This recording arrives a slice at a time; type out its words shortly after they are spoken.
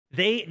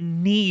They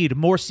need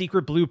more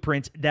secret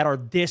blueprints that are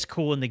this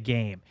cool in the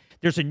game.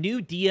 There's a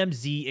new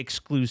DMZ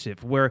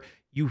exclusive where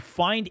you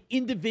find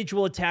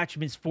individual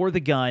attachments for the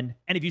gun,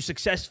 and if you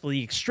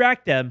successfully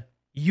extract them,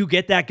 you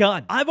get that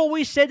gun. I've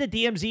always said that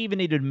DMZ even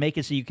needed to make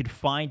it so you could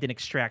find and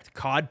extract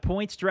COD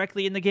points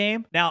directly in the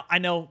game. Now, I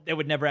know they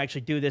would never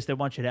actually do this. They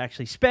want you to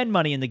actually spend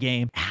money in the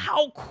game.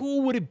 How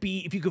cool would it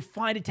be if you could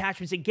find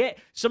attachments and get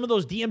some of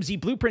those DMZ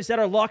blueprints that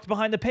are locked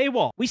behind the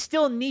paywall? We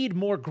still need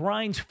more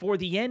grinds for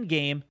the end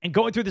game, and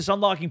going through this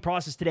unlocking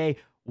process today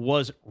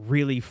was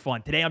really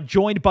fun. Today, I'm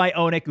joined by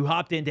Onik, who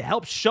hopped in to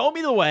help show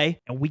me the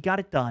way, and we got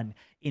it done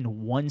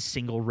in one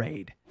single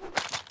raid.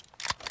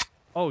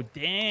 Oh,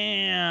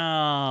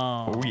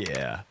 damn. Oh,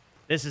 yeah.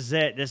 This is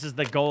it. This is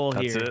the goal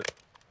here.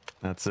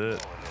 That's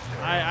it.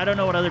 I don't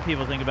know what other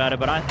people think about it,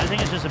 but I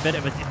think it's just a bit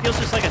of a... It feels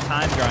just like a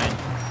time grind.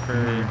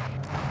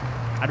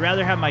 I'd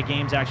rather have my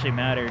games actually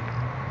matter.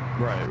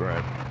 Right,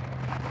 right.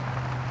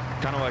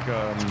 Kind of like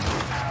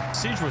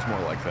Siege was more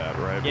like that,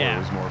 right? Yeah. Where it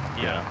was more,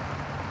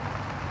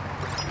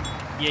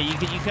 Yeah, you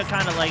could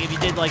kind of like, if you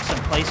did like some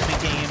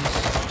placement games.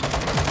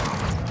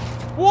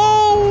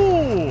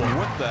 Whoa!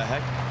 What the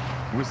heck?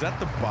 Was that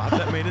the bot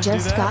that made us do that?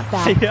 Just got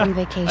back from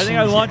vacation. I think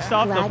I launched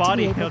off the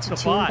body. Glad to be able It's to the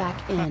tune bot.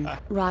 back in.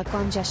 Rock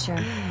on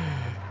gesture.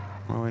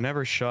 Well, he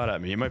never shot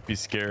at me. He might be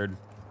scared.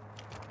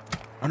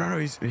 Oh, no,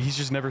 he's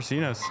just never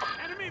seen us.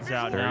 He's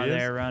out now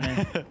there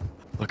running.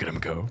 Look at him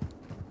go.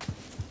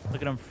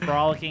 Look at him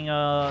frolicking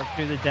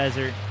through the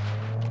desert.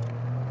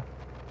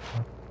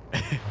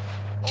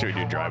 Should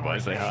we do drive-by,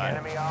 say hi?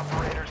 Enemy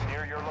operators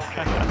near your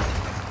location.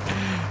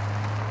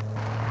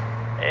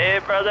 Hey,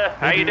 brother.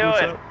 How you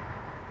doing?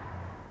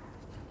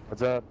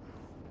 What's up?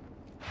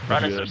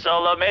 Running some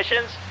solo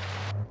missions?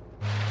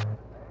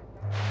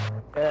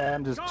 Yeah,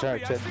 I'm just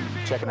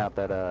checking out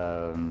that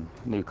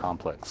new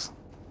complex.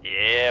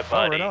 Yeah,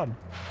 buddy. Right on.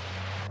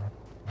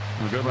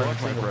 Well, good luck,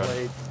 my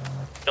friend.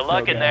 Good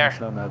luck in there.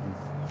 No nothing.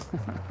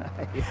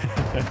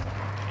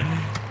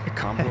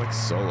 Complex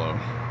solo.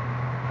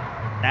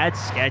 That's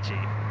sketchy.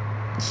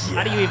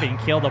 How do you even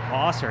kill the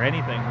boss or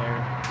anything there?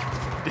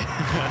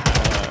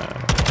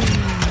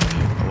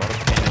 A lot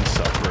of pain and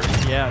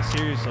suffering. Yeah,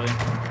 seriously.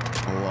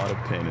 A lot of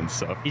pain and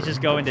suffering. He's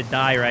just going to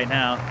die right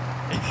now.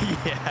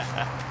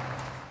 Yeah.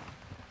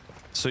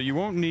 So you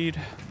won't need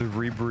the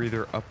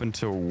rebreather up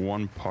until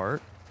one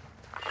part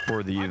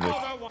for the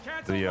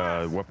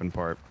weapon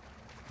part.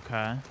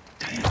 Okay.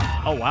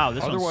 Oh, wow.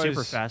 This one's super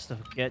Otherwise- fast to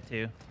get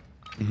to.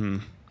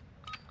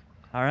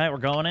 All right, we're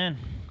going in.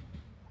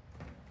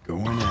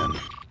 Going in. Ultra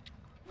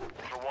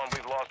One,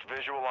 we've lost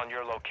visual on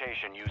your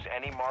location. Use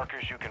any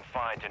markers you can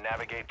find to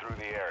navigate through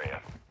the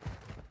area.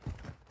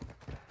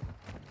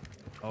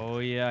 Oh,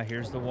 yeah.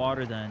 Here's the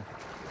water then.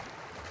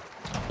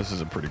 This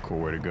is a pretty cool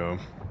way to go.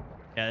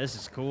 Yeah, this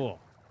is cool.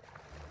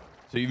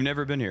 So you've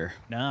never been here?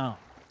 No.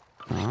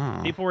 Ah.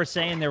 People were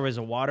saying there was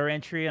a water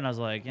entry, and I was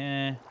like,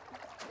 I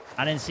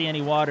didn't see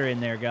any water in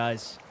there,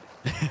 guys.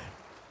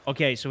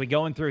 Okay, so we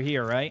going through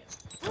here, right?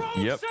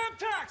 Yep.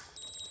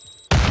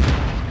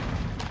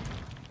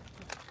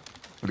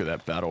 Look at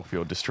that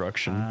battlefield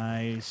destruction.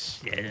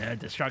 Nice. Yeah,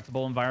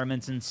 destructible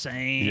environment's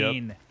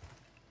insane.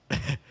 Yep.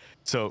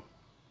 So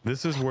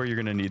this is where you're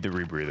going to need the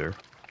rebreather.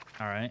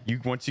 All right.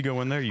 Once you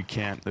go in there, you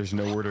can't. There's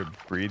nowhere to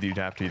breathe. You'd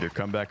have to either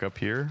come back up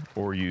here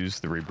or use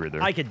the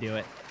rebreather. I could do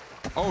it.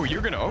 Oh,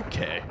 you're going to...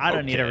 Okay. I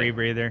don't need a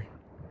rebreather.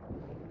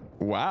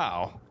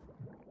 Wow.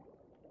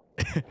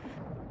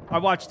 I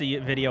watched the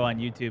video on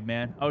YouTube,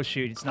 man. Oh,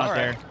 shoot. It's not All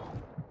right.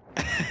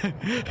 there.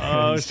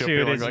 Oh, Still shoot.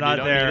 feeling It's like not you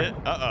don't there. need it?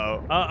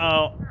 Uh-oh.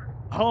 Uh-oh.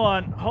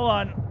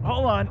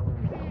 Hold on.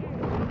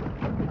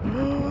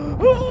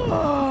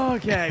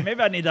 Okay,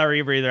 maybe I need that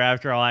rebreather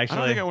after all, I actually.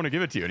 don't think I want to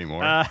give it to you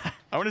anymore. I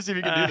want to see if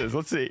you can do this.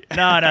 Let's see. No.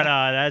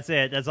 That's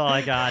it. That's all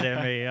I got in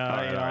me. right,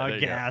 I'm there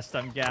you go. gassed.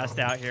 I'm gassed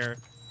out here.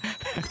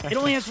 It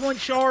only has one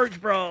charge,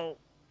 bro.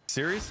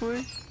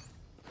 Seriously?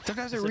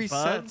 Sometimes it Is it resets.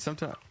 bugged?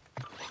 Sometimes.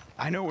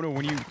 I know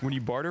when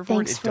you barter for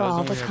Thanks it, it for does all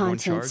only the have one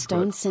content, charge.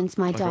 Stone. But Since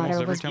my like almost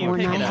daughter every was time you born,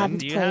 pick I it up, haven't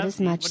Do you played have- as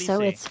much, what do you so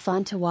see? it's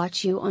fun to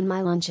watch you on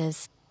my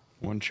lunches.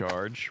 one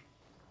charge.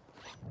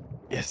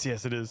 Yes,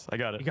 it is. I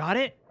got You it. got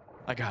it?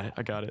 I got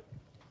it.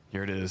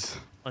 Here it is.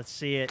 Let's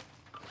see it.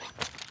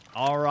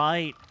 All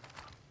right.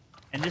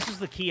 And this is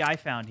the key I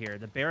found here.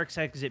 The barracks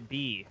exit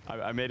B.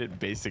 I made it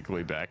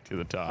basically back to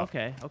the top.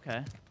 Okay.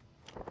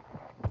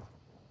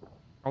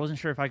 I wasn't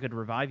sure if I could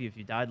revive you if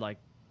you died, like,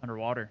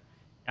 underwater.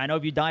 I know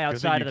if you die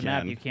outside of the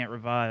map, you can't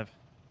revive.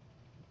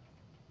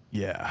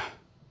 Yeah.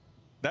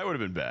 That would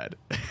have been bad.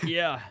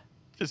 Yeah.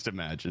 Just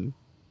imagine.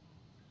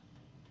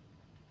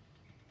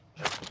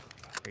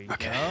 There you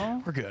Okay,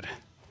 go. we're good.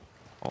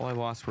 All I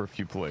lost were a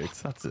few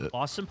plates. That's it.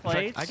 Lost some In fact,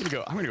 plates.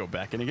 I'm gonna go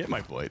back in and get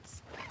my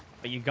plates.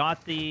 But you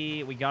got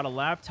we got a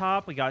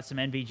laptop. We got some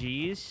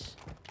NVGs.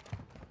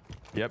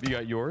 Yep, you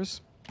got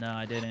yours? No,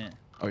 I didn't.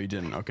 Oh, you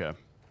didn't? Okay.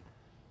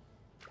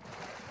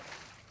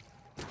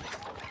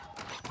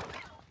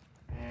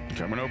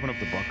 Okay, I'm gonna open up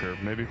the bunker.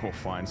 Maybe we'll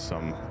find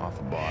some off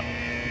the bot.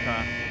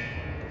 Okay.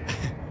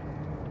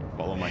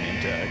 Follow my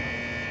name tag.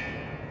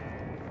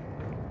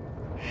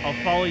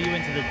 I'll follow you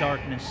into the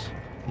darkness.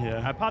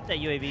 Yeah. I popped that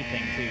UAV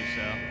thing too,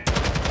 so.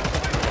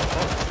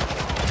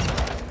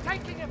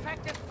 Taking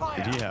effective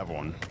fire. Did he have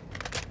one?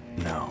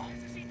 No.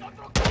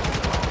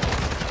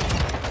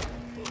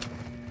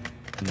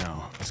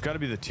 No. It's got to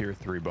be the tier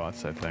 3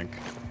 bots, I think.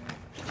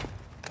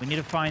 We need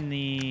to find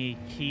the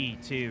key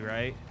too,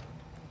 right?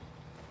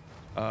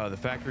 The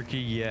factory key,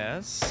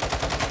 yes.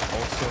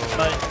 Also,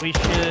 But we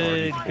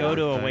should go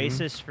to thing.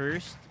 Oasis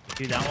first.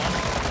 Do that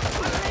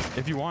one.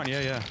 If you want,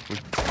 yeah. Yeah.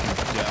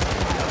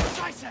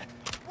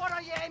 What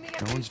are you aiming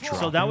at No me one's for? dropping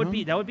So that would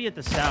them? be at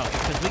the south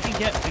because we can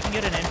get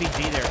an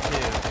NVG there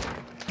too.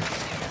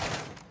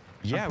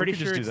 Yeah, I'm pretty we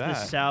could sure just it's do the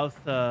that.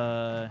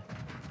 south.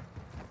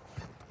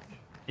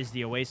 Is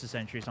the Oasis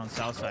entries on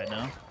south side?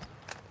 No.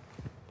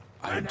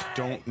 I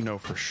don't know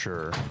for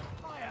sure.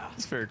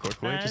 It's very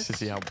quickly, just to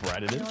see how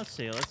bright it Yeah, is. let's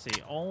see. Let's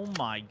see. Oh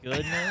my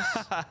goodness.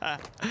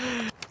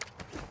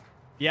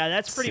 Yeah,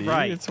 that's pretty See?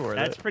 bright. It's worth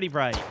That's it. pretty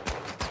bright.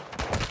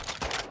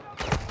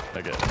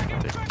 Okay.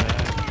 Take that.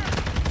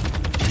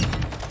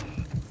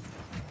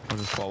 I'll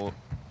just follow.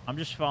 I'm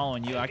just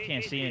following you. I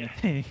can't see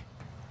anything.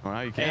 Oh, now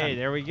you can. Hey,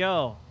 there we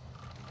go.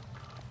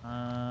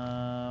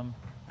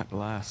 At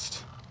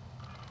last.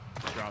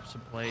 Drop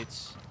some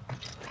plates.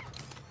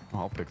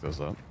 I'll pick those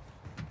up.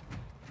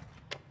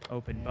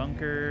 Open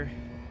bunker.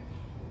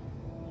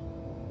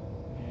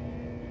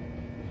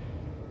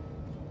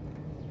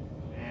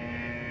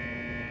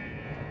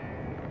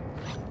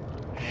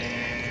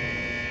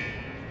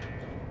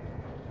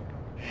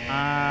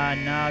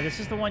 No, this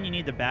is the one you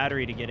need the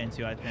battery to get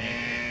into, I think.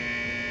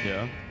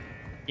 Yeah.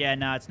 Yeah,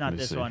 no, it's not Let me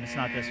this see. one. It's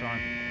not this one.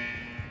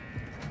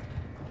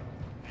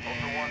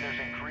 Ultra One, there's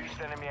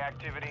increased enemy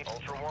activity.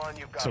 Ultra One,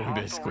 you've got So we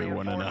hostile basically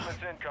went in a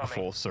reinforcements incoming.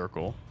 full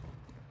circle.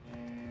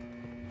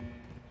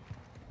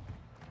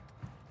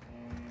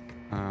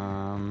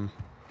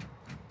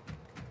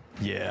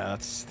 Yeah,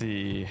 that's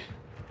the.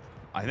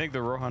 I think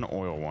the Rohan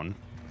oil one.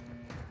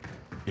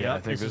 Yeah, I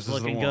Yep, think this is the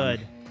looking one.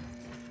 good.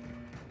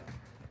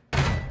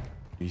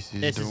 This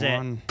This is it.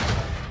 one.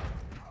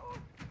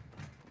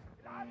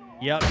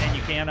 Yep, and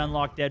you can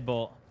unlock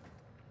Deadbolt.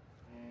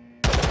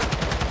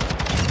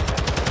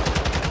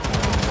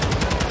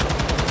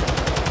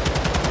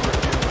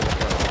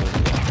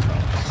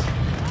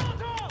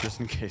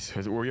 Just in case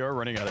we are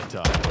running out of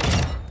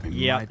time. We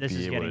Yep, might this be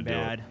is able getting to do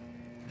it. bad.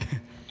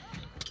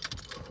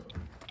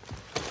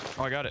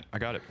 Oh, I got it. I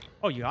got it.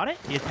 Oh, you got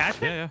it? The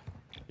attachment? Yeah, yeah.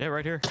 Yeah,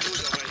 right here.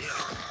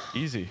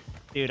 Easy.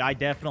 Dude, I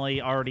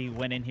definitely already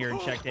went in here and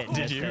checked it and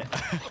Did missed you? it.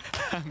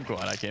 I'm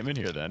glad I came in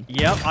here then.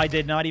 Yep, I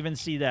did not even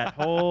see that.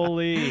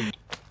 Holy.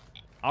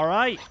 All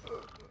right.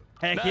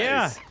 Heck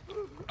yeah. Nice.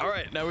 All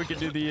right, now we can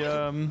do the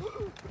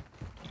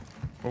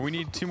well, we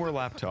need 2 more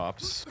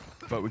laptops,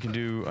 but we can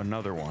do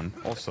another one.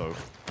 Also,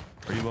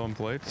 are you low on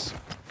plates?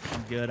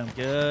 I'm good. I'm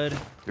good.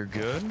 You're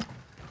good.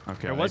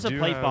 Okay. There was I a do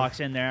plate have- box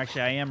in there.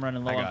 Actually, I am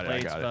running low I on got it.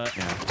 plates, I got but it.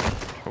 Yeah.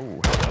 Oh.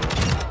 Hello.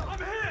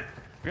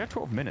 We got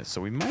 12 minutes,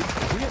 so we might. We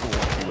have a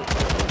lucky with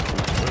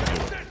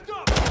it.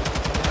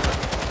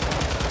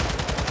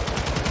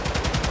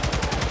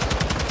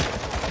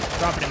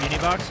 dropping a mini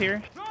box here.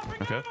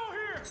 Okay.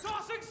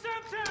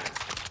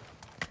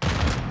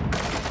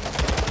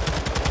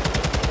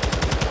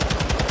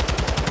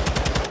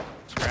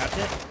 Scrapped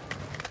it.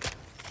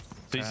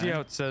 So you see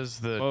how it says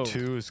the Whoa.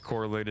 2 is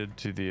correlated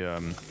to the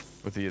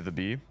with the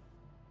B?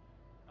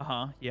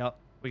 Uh-huh. Yep.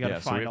 We got to Yeah,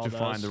 so find we have all to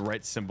find those. the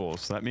right symbol.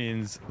 So that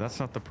means that's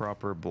not the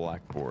proper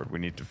blackboard. We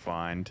need to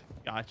find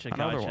Gotcha.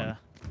 another Gotcha. one.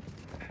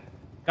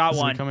 Got This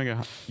is one. becoming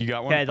you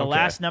got one? Okay, the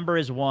last number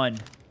is 1.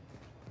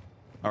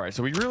 All right,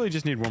 so we really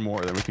just need one more.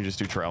 Then we can just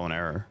do trial and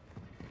error.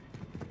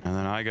 And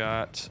then I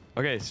got...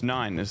 Okay, it's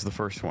 9 is the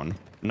first one.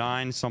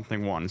 9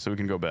 something 1, so we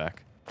can go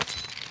back.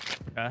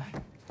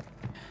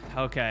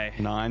 Okay.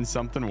 9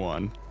 something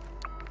 1.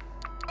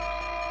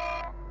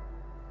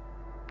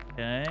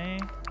 Okay.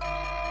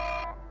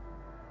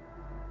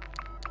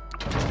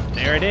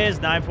 There it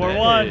is,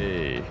 941.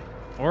 Hey.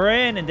 We're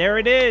in, and there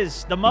it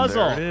is, the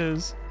muzzle. There it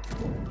is.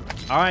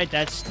 All right,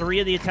 that's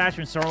 3 of the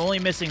attachments, so we're only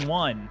missing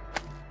 1.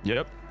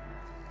 Yep.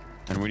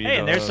 And we need Hey,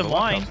 and there's the some laptops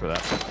wine. for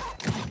that.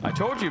 I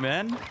told you,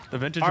 man. The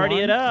vintage Party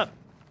wine. it up.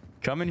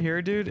 Come in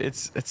here, dude.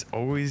 It's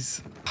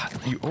always...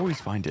 You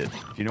always find it.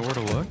 If you know where to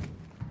look.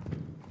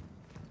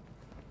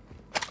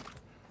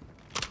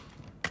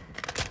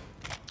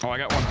 Oh, I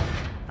got one.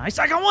 Nice,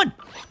 I got one.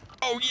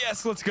 Oh,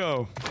 yes, let's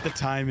go. The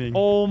timing.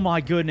 Oh my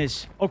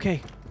goodness.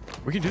 Okay.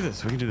 We can do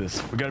this. We can do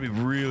this. We gotta be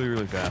really,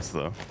 really fast,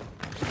 though.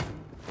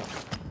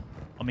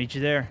 I'll meet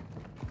you there.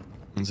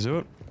 Let's do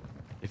it.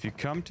 If you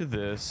come to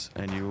this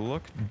and you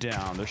look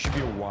down, there should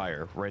be a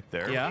wire right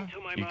there. Yeah.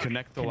 You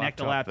connect the Connect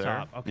the laptop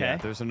laptop, there. okay. Yeah,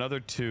 there's another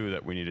 2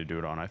 that we need to do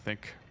it on. I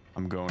think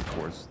I'm going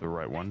towards the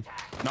right one.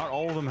 Not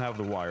all of them have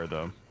the wire,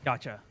 though.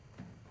 Gotcha.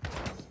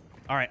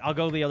 All right, I'll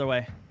go the other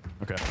way.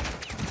 Okay.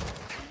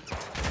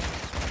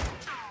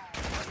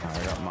 All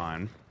right, I got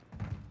mine.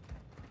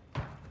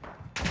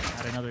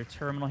 Got another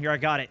terminal here. I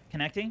got it.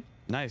 Connecting.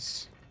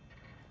 Nice.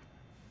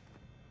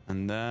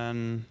 And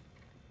then...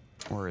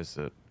 Where is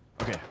it?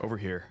 Okay, over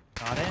here.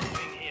 Got it.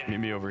 Meet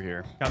me over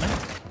here. Coming.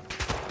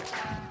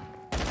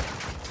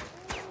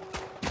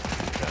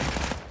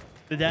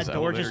 Did that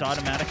door just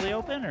automatically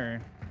open,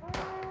 or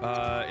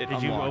It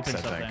did you unlocks, open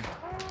I think.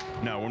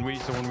 something? No, when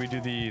we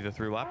do the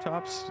 3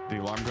 laptops, the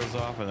alarm goes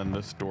off, and then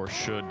this door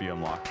should be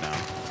unlocked now.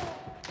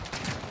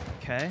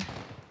 Okay.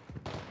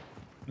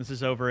 This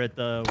is over at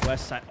the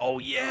west side. Oh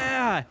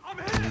yeah.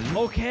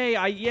 Okay.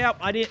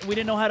 We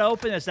didn't know how to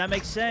open this. That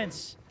makes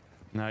sense.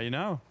 Now you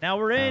know. Now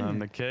we're in. And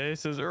the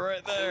cases are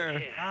right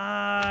there.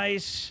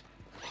 Nice.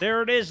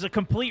 There it is. The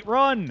complete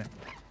run.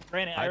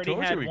 Granted, I already told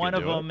you had we one could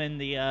of do it. them in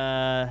the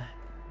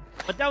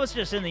but that was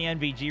just in the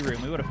NVG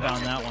room. We would have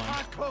found that one.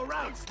 Hardcore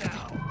rounds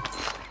now.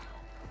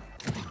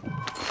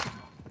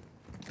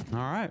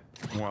 All right.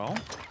 Well,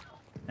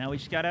 Now we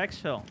just got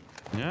exfil.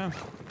 yeah.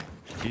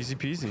 Easy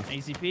peasy.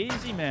 Easy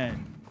peasy,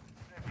 man.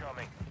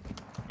 Incoming.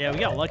 Yeah, we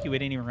got lucky we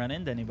didn't even run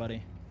into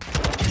anybody.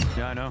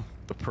 Yeah, I know.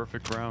 The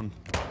perfect round.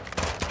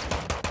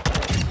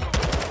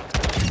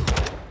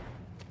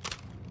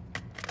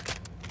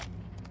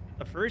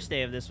 The first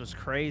day of this was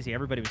crazy.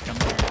 Everybody was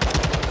coming here.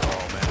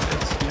 Oh man,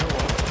 it's, you know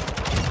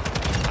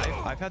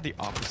what? I've had the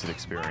opposite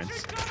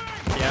experience.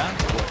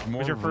 Yeah? More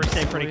Was your first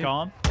day pretty recently.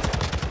 calm?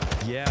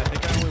 Yeah, I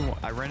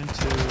think I ran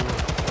into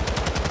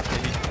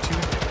maybe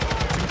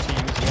two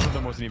teams. One of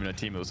them wasn't even a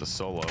team; it was a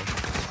solo.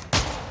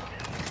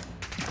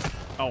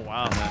 Oh,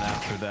 wow. And then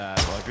after that,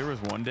 like there was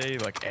one day,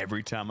 like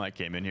every time I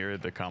came in here,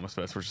 the Commas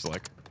Fest was just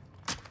like,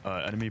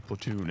 enemy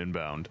platoon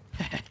inbound.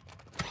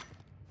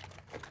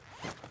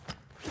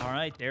 All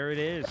right, there it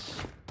is.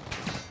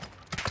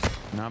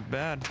 Not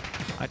bad.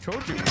 I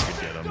told you we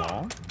could get them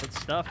all. Good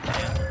stuff,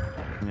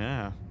 man.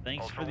 Yeah.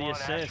 Thanks for Ultra the One,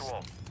 assist.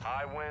 actual.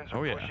 High winds are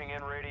Oh, yeah. pushing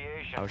in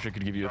radiation. I wish I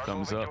could give you a Start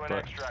thumbs moving up, to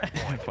an but extract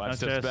point. 5 No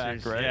steps back,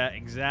 gestures. right? Yeah,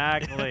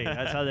 exactly.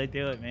 That's how they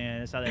do it, man.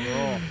 That's how they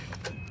roll.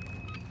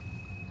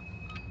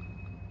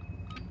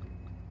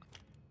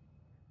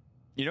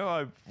 You know,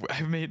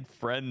 I've made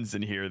friends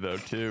in here though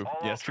too. All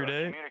Ultra,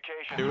 Yesterday,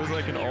 communications it was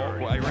like an all.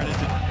 secure. I ran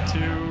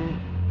into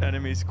 2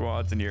 enemy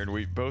squads in here,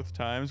 and both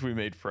times we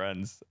made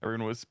friends.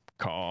 Everyone was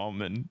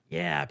calm and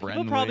Yeah, people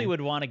friendly. probably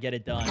would want to get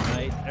it done,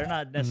 right? They're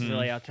not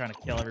necessarily out trying to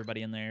kill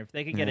everybody in there. If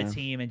they could get a Yeah.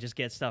 team and just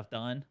get stuff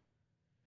done.